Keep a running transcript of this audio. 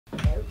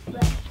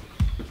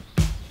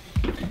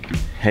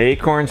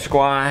Acorn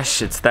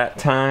squash, it's that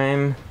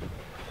time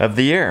of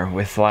the year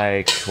with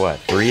like, what,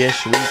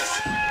 3-ish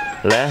weeks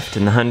left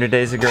in the 100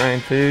 days of growing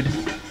food.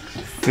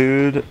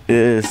 Food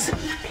is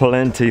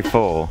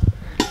plentiful.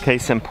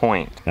 Case in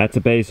point, that's a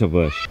basil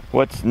bush.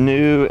 What's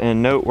new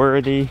and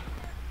noteworthy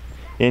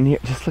in here?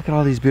 Just look at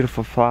all these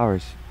beautiful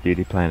flowers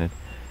Judy planted.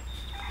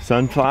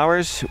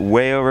 Sunflowers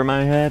way over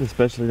my head,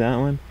 especially that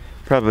one.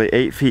 Probably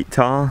 8 feet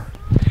tall.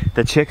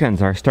 The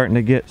chickens are starting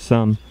to get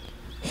some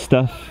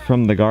stuff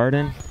from the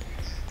garden.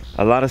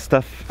 A lot of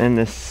stuff in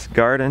this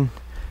garden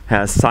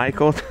has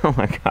cycled. Oh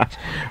my gosh,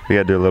 we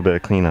gotta do a little bit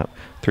of cleanup.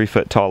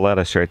 3-foot tall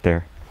lettuce right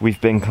there.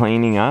 We've been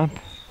cleaning up.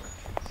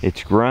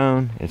 It's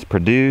grown, it's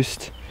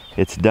produced,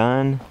 it's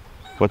done.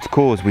 What's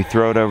cool is we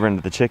throw it over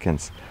into the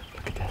chickens.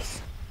 Look at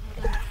this.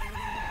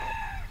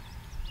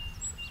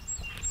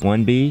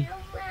 One bee,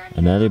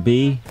 another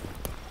bee.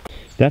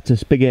 That's a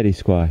spaghetti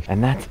squash.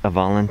 And that's a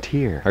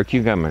volunteer. Our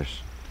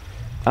cucumbers.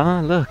 Ah,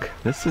 look,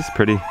 this is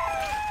pretty.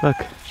 Look.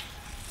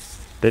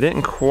 They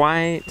didn't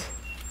quite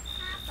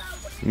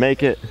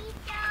make it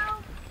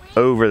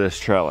over this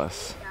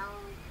trellis,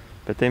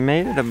 but they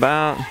made it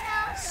about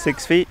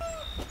 6 feet.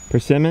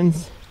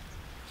 Persimmons?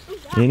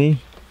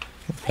 Any?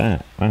 What's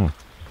that? Wow.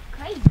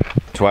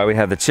 That's why we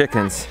have the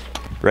chickens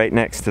right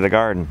next to the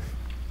garden.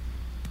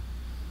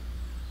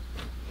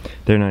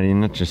 They're not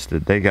even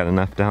interested. They got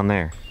enough down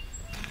there.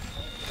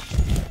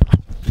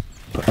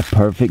 A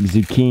perfect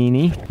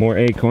zucchini, more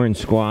acorn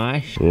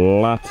squash,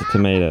 lots of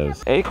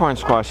tomatoes. Acorn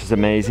squash is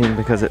amazing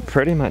because it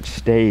pretty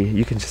much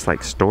you can just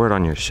like store it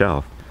on your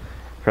shelf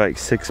for like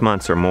 6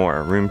 months or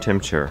more, room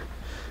temperature,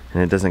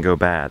 and it doesn't go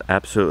bad.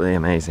 Absolutely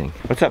amazing.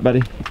 What's up,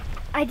 buddy?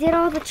 I did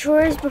all the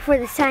chores before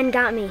the sun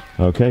got me.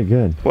 Okay,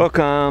 good.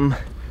 Welcome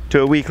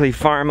to a weekly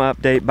farm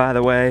update, by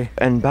the way.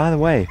 And by the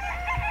way,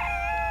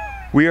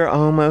 we are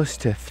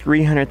almost to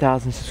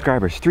 300,000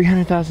 subscribers.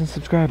 300,000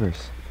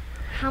 subscribers.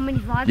 How many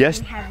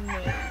vlogs have you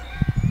made?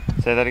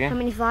 Say that again? How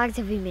many vlogs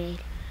have you made?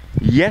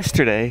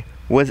 Yesterday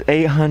was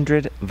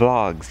 800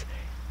 vlogs.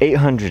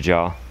 800,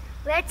 y'all.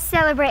 Let's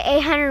celebrate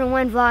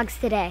 801 vlogs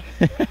today.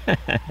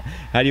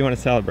 How do you want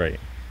to celebrate?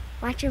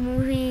 Watch a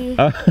movie,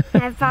 Oh.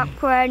 have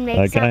popcorn,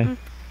 make something.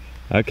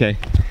 Okay.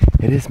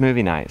 It is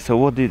movie night, so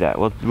we'll do that.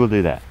 We'll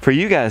do that. For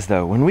you guys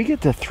though, when we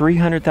get to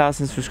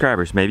 300,000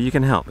 subscribers, maybe you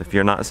can help. If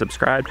you're not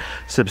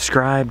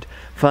subscribed,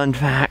 fun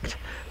fact,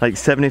 like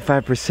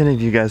 75%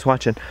 of you guys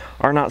watching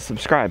are not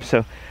subscribed.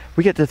 So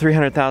we get to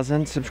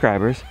 300,000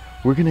 subscribers,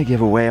 we're gonna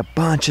give away a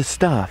bunch of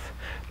stuff.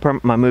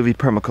 My movie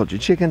Permaculture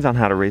Chickens on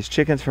how to raise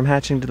chickens from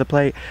hatching to the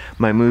plate.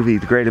 My movie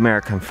The Great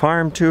American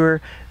Farm Tour.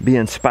 Be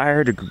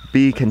inspired to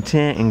be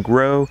content and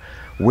grow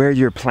where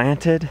you're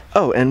planted.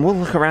 Oh, and we'll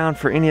look around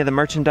for any of the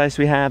merchandise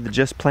we have, the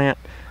Just Plant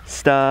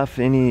stuff.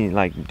 Any,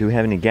 like, do we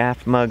have any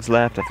gaff mugs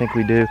left? I think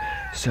we do.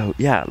 So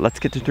yeah, let's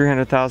get to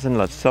 300,000.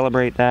 Let's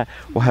celebrate that.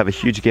 We'll have a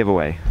huge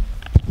giveaway.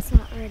 It's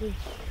not ready.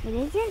 It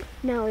isn't?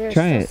 No, there's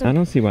Try still it. some, I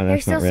don't see why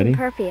that's not ready.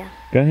 There's still some perpia.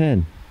 Go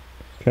ahead.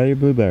 Try your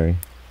blueberry.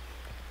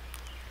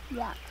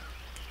 Yeah.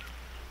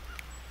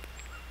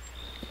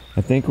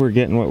 I think we're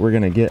getting what we're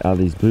gonna get out of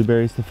these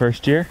blueberries the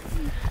first year.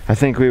 I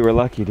think we were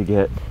lucky to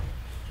get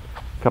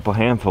a couple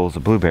handfuls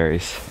of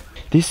blueberries.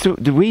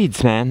 The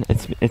weeds, man,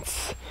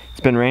 it's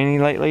been rainy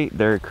lately.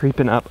 They're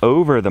creeping up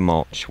over the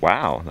mulch.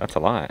 Wow, that's a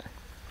lot.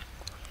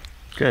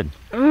 Good.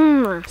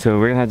 So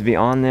we're gonna have to be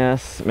on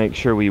this, make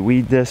sure we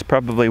weed this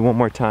probably one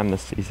more time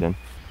this season.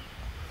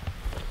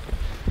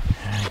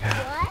 There we go.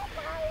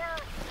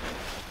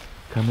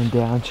 Coming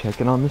down,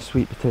 checking on the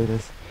sweet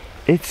potatoes.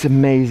 It's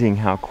amazing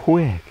how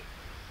quick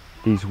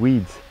these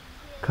weeds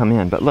come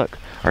in. But look,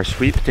 our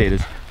sweet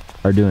potatoes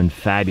are doing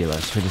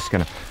fabulous. We're just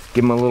gonna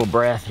give them a little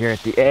breath here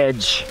at the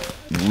edge.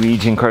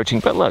 Weeds encroaching,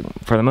 but look,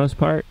 for the most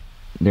part,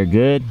 they're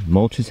good.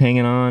 Mulch is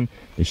hanging on.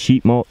 The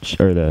sheet mulch,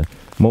 or the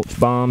mulch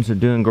bombs, are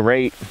doing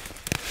great.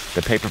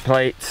 The paper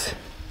plates.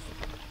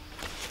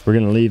 We're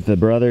gonna leave the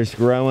brothers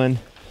growing.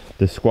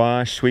 The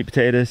squash, sweet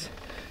potatoes,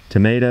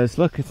 tomatoes.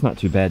 Look, it's not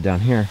too bad down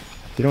here.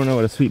 If you don't know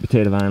what a sweet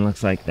potato vine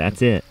looks like,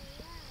 that's it.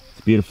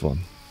 It's beautiful.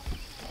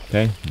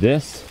 Okay,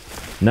 this,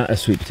 not a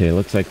sweet potato,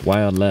 looks like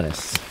wild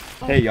lettuce.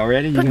 Hey, y'all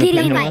ready? You gonna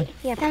carry him on?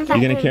 Yeah, You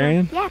gonna carry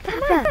him? Yeah,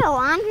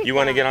 Papa. You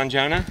wanna get on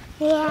Jonah?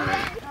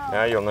 Yeah.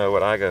 Now you'll know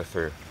what I go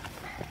through.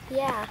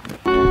 Yeah.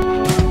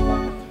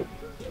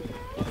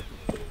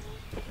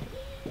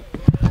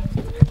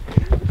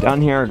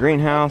 Down here, our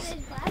greenhouse.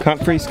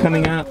 Comfrey's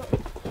coming up.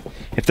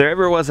 If there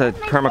ever was a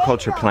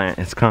permaculture plant,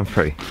 it's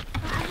comfrey.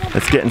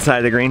 Let's get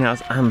inside the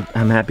greenhouse. I'm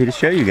happy to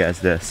show you guys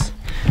this.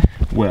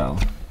 Well,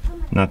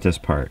 not this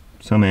part.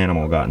 Some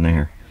animal got in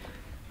there.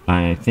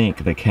 I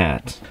think the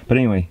cat. But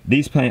anyway,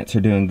 these plants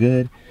are doing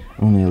good.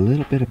 Only a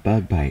little bit of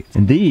bug bites.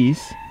 And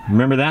these,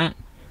 remember that?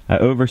 I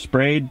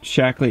oversprayed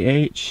Shackley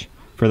H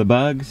for the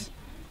bugs.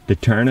 The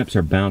turnips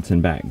are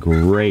bouncing back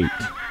great.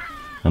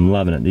 I'm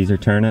loving it. These are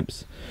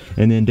turnips.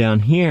 And then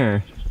down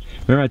here,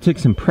 remember I took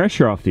some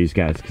pressure off these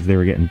guys because they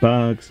were getting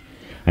bugs.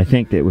 I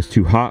think that it was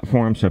too hot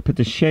for them, so I put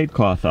the shade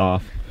cloth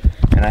off.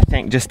 And I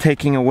think just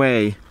taking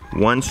away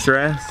one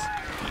stress,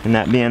 and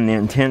that being the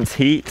intense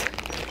heat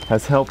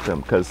has helped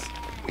them because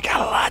we got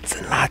lots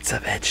and lots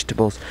of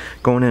vegetables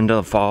going into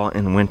the fall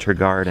and winter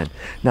garden.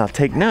 Now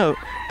take note,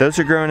 those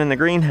are growing in the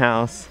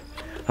greenhouse.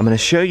 I'm gonna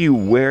show you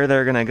where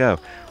they're gonna go.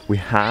 We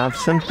have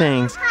some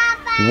things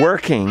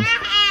working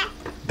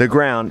the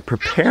ground,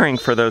 preparing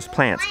for those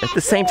plants at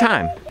the same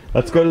time.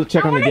 Let's go to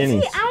check on the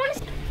guineas.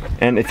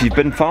 And if you've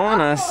been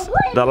following us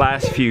the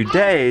last few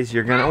days,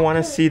 you're gonna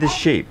wanna see the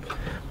sheep.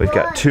 We've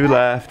got 2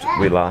 left,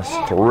 we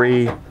lost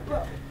 3.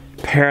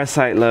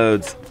 Parasite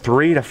loads,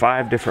 3 to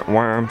 5 different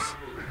worms.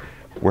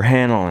 We're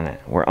handling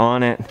it, we're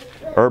on it.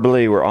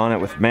 Herbally, we're on it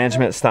with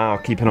management style,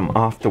 keeping them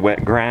off the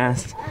wet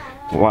grass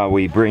while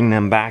we bring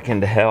them back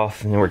into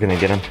health, and then we're gonna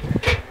get them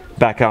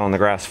back out on the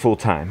grass full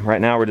time. Right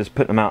now, we're just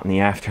putting them out in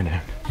the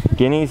afternoon.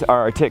 Guineas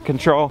are our tick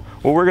control.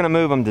 Well, we're gonna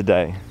move them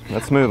today.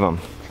 Let's move them.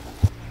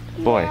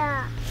 Boy,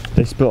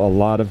 they spill a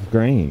lot of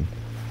grain.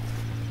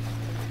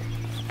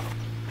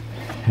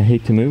 I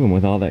hate to move them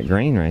with all that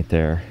grain right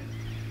there.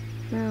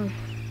 No.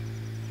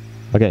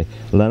 Okay,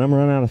 let them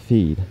run out of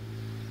feed,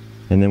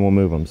 and then we'll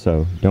move them.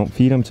 So don't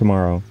feed them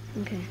tomorrow,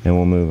 Okay. and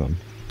we'll move them.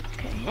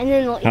 Okay. And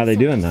then we'll How they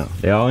doing though?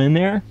 They all in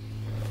there?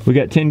 We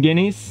got 10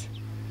 guineas.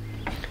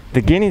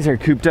 The guineas are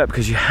cooped up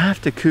because you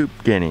have to coop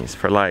guineas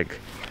for like,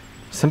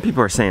 some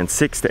people are saying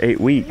 6 to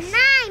 8 weeks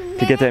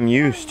to get them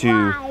used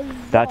to,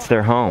 that's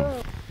their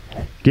home.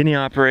 Guinea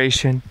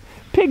operation,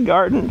 pig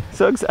garden.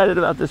 So excited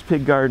about this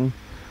pig garden.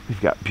 We've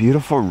got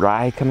beautiful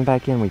rye coming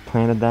back in. We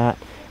planted that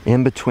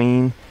in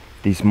between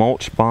these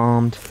mulch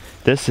bombed.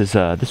 This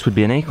would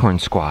be an acorn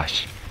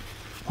squash.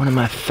 One of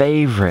my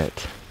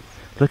favorite.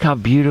 Look how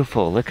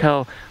beautiful, look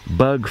how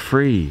bug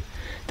free.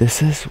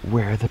 This is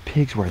where the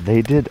pigs were.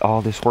 They did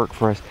all this work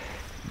for us.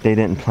 They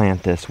didn't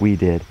plant this, we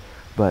did.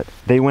 But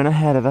they went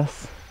ahead of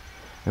us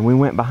and we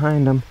went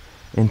behind them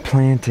and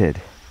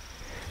planted.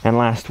 And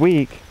last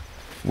week,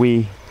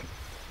 we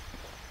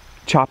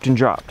chopped and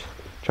dropped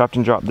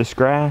this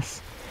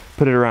grass,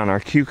 put it around our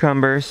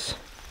cucumbers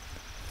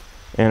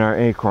and our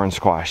acorn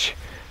squash.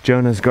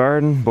 Jonah's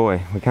garden,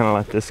 boy, we kind of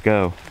let this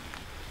go.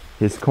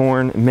 His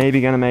corn,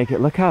 maybe gonna make it.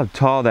 Look how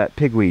tall that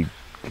pigweed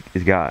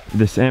has got.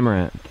 This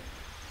amaranth,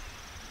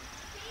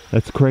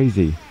 that's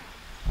crazy.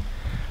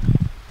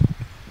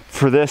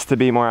 For this to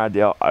be more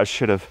ideal, I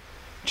should have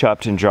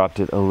chopped and dropped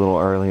it a little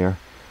earlier.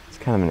 It's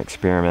kind of an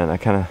experiment. I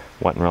kind of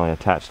wasn't really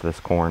attached to this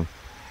corn.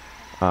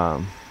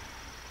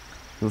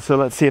 So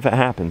let's see if it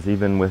happens,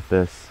 even with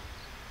this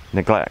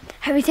neglect.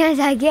 How many times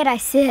I get, I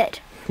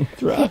sit.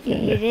 It's rough.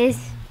 It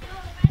is.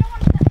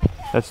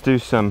 Let's do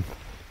some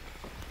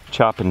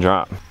chop and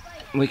drop.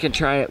 We can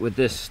try it with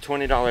this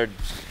 $20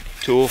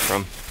 tool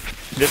from,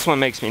 this one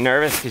makes me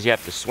nervous because you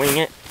have to swing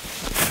it.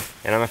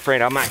 And I'm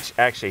afraid I might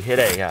actually hit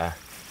a,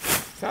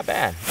 it's not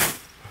bad.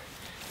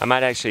 I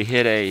might actually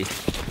hit a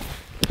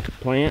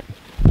plant.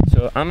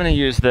 So I'm gonna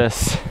use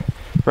this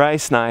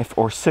rice knife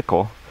or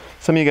sickle.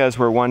 Some of you guys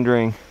were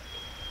wondering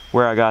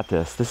where I got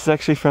this. This is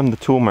actually from the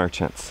Tool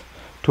Merchants.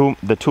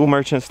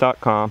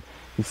 TheToolMerchants.com.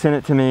 He sent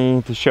it to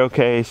me to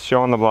showcase,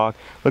 show on the blog.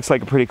 Looks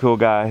like a pretty cool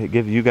guy. He'll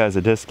give you guys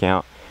a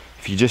discount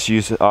if you just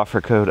use the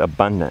offer code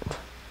ABUNDANT.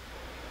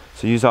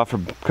 So use offer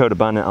code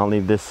ABUNDANT. I'll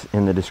leave this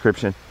in the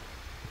description.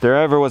 If there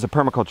ever was a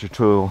permaculture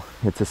tool,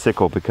 it's a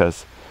sickle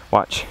because,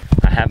 watch.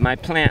 I have my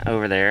plant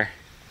over there.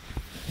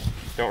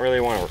 Don't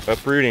really want to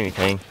uproot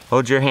anything.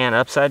 Hold your hand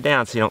upside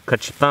down so you don't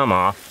cut your thumb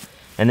off.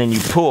 And then you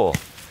pull.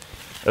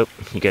 Oh,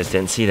 you guys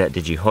didn't see that,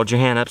 did you? Hold your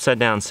hand upside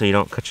down so you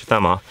don't cut your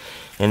thumb off.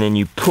 And then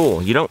you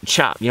pull. You don't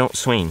chop, you don't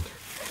swing.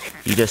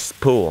 You just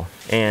pull.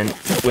 And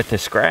with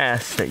this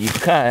grass that you've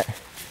cut,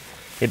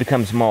 it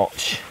becomes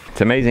mulch.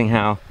 It's amazing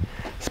how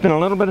spend a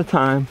little bit of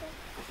time,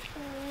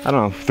 I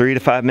don't know, 3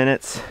 to 5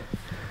 minutes,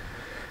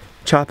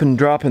 chopping and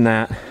dropping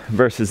that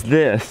versus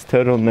this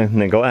total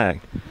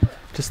neglect.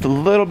 Just a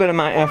little bit of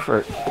my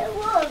effort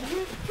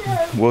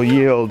will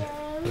yield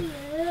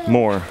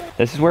more.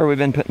 This is where we've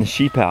been putting the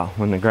sheep out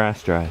when the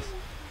grass dries.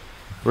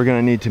 We're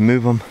gonna need to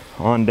move them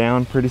on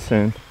down pretty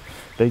soon.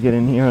 They get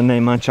in here and they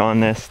munch on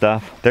this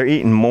stuff. They're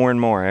eating more and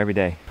more every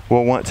day.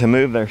 We'll want to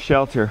move their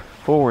shelter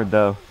forward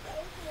though,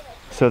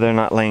 so they're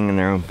not laying in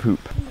their own poop.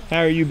 How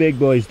are you big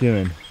boys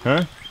doing,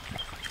 huh?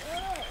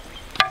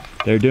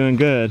 They're doing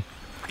good.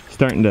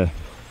 Starting to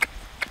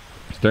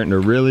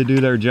really do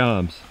their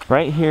jobs.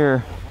 Right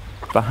here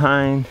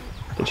behind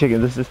the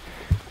chicken,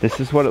 this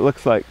is what it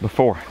looks like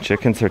before.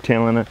 Chickens are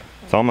tilling it.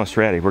 It's almost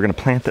ready. We're gonna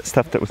plant that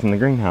stuff that was in the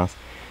greenhouse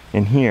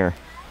in here.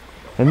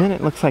 And then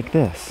it looks like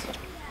this.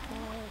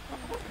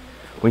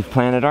 We've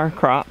planted our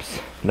crops.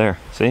 There,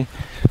 see?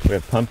 We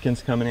have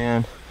pumpkins coming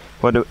in.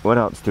 What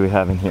else do we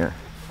have in here?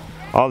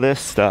 All this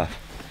stuff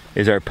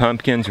is our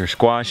pumpkins or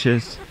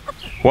squashes.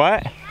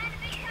 What?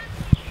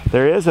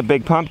 There is a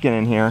big pumpkin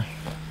in here.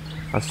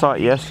 I saw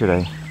it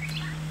yesterday.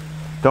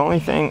 The only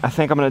thing I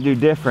think I'm gonna do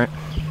different,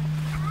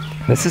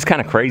 this is kind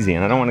of crazy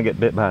and I don't want to get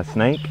bit by a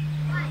snake,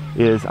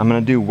 is I'm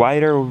gonna do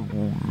wider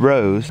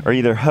rows, or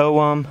either hoe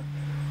them,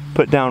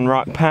 put down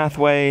rock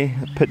pathway,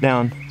 put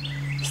down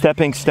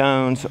stepping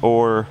stones,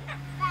 or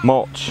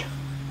mulch,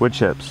 wood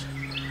chips,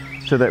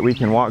 so that we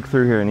can walk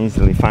through here and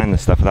easily find the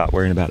stuff without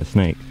worrying about a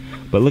snake.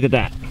 But look at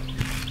that.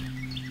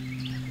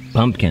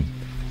 Pumpkin.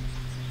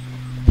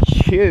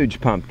 Huge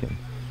pumpkin.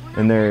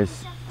 And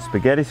there's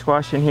spaghetti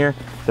squash in here.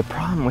 The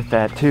problem with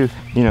that too,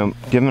 you know,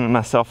 giving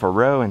myself a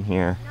row in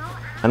here,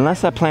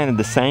 unless I planted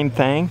the same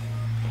thing,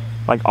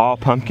 like all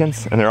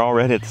pumpkins, and they're all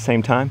ready at the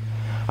same time,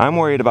 I'm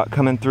worried about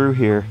coming through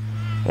here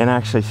and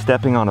actually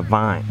stepping on a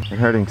vine and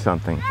hurting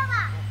something.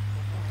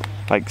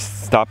 Like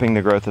stopping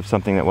the growth of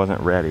something that wasn't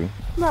ready.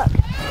 Look.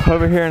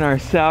 Over here in our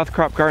south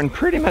crop garden,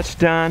 pretty much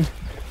done.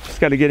 Just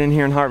got to get in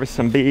here and harvest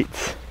some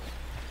beets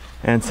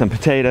and some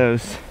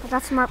potatoes.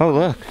 Oh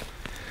look,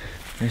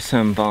 there's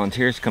some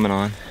volunteers coming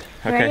on.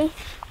 Okay. Ready?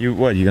 You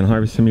gonna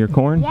harvest some of your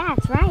corn? Yeah,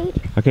 it's right.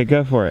 Okay,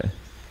 go for it.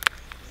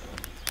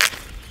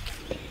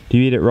 Do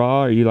you eat it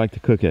raw or you like to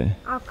cook it?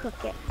 I'll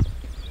cook it.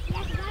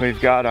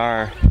 We've got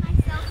our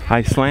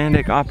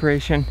Icelandic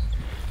operation.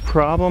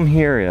 Problem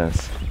here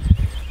is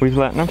we've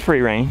let them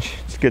free range.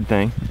 It's a good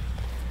thing.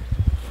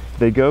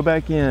 They go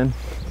back in.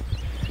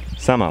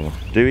 Some of them.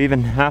 Do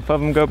even half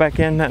of them go back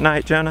in that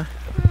night, Jonah?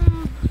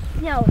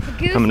 No, the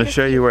goose. I'm going to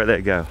show you where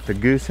they go. The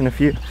goose and a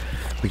few.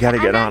 We got to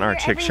get on our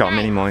chickshaw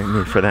mini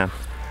meat for them.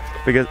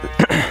 Because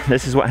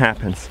this is what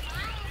happens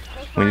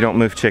when you don't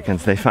move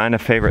chickens. They find a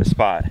favorite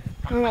spot.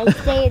 And they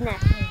stay in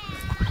that.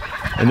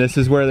 And this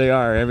is where they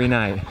are every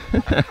night.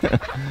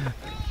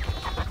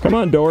 Come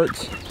on,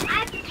 Dorts. I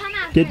have to come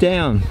out Get here.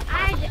 down.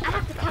 I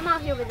have to come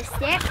out here with a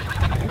stick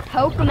and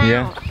poke them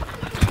out.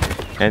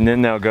 And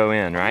then they'll go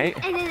in, right?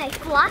 And then they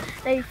fly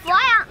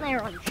out and they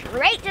run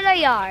straight to their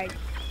yard.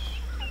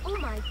 Oh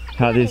my God.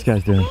 How are these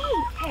guys doing?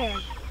 Hey,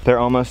 They're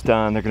almost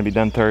done. They're going to be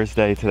done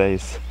Thursday.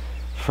 Today's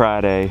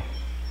Friday.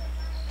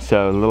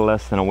 So a little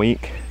less than a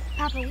week.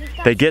 Papa, we've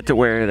got They get to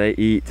where they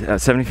eat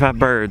 75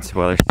 birds.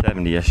 Well, there's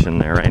 70-ish in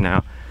there right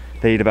now.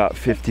 They eat about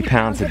 50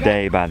 pounds a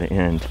day by the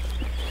end.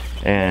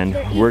 And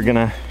we're going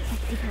to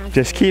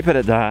just keep it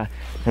at that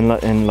and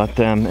let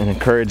them and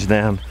encourage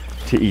them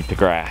to eat the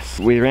grass.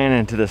 We ran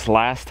into this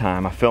last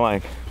time. I feel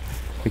like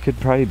we could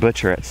probably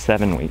butcher at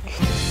 7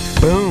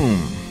 weeks. Boom!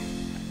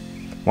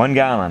 1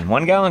 gallon.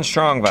 1 gallon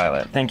strong,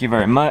 Violet. Thank you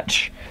very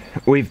much.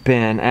 We've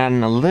been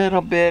adding a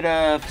little bit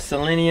of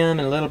selenium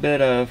and a little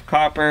bit of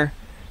copper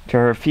to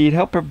her feed.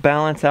 Help her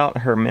balance out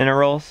her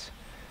minerals.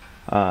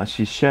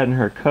 She's shedding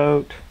her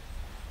coat.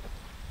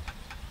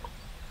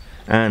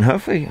 And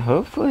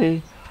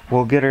hopefully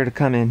we'll get her to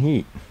come in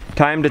heat.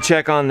 Time to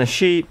check on the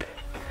sheep.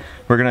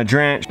 We're gonna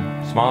drench.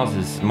 Smalls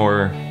is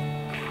more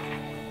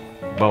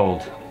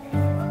bold.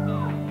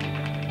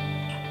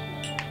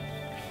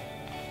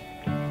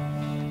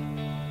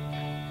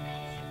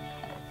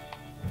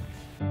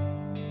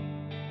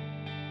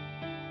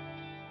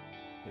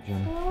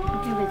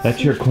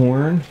 That's your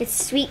corn? It's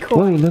sweet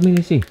corn. Whoa, let me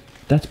see.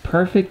 That's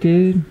perfect,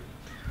 dude.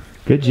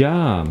 Good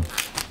job.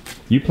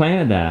 You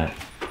planted that.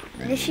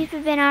 The sheep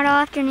have been out all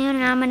afternoon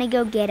and I'm gonna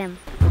go get them.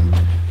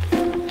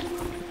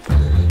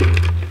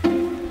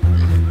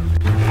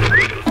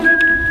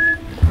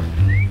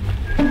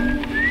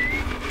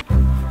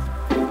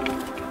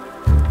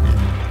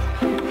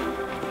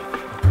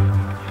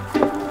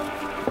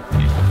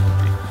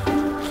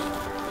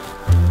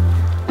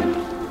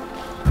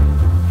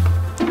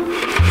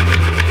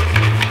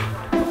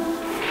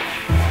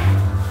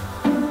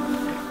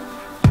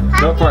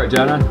 Go for it,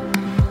 Jonah.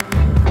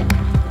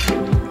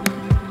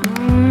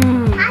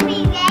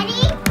 Happy ready?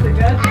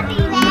 Happy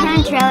ready?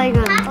 That's really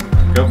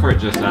good. Go for it,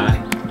 Josiah.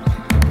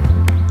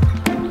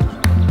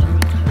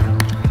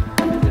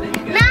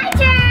 My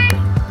turn!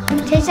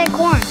 Tastes like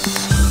corn.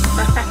 It's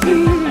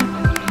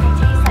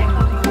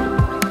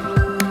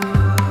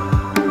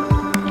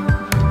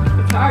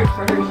hard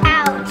for her.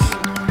 Ouch.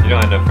 You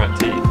don't have no front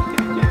teeth.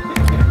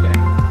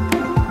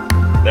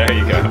 There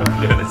you go.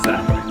 I'm doing it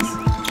sideways.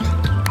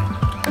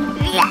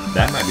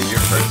 That might be your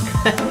first.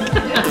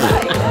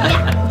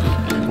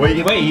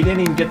 Wait, you didn't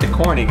even get the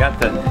corn. You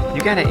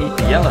gotta eat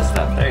the yellow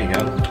stuff. There you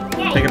go.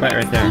 Yeah, Take a bite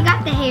right there. You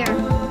got the hair.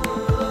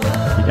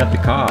 You got the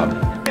cob.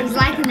 He's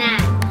liking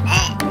that.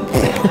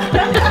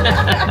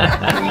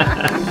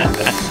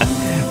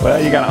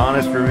 Well, you got an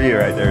honest review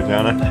right there,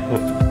 Jonah.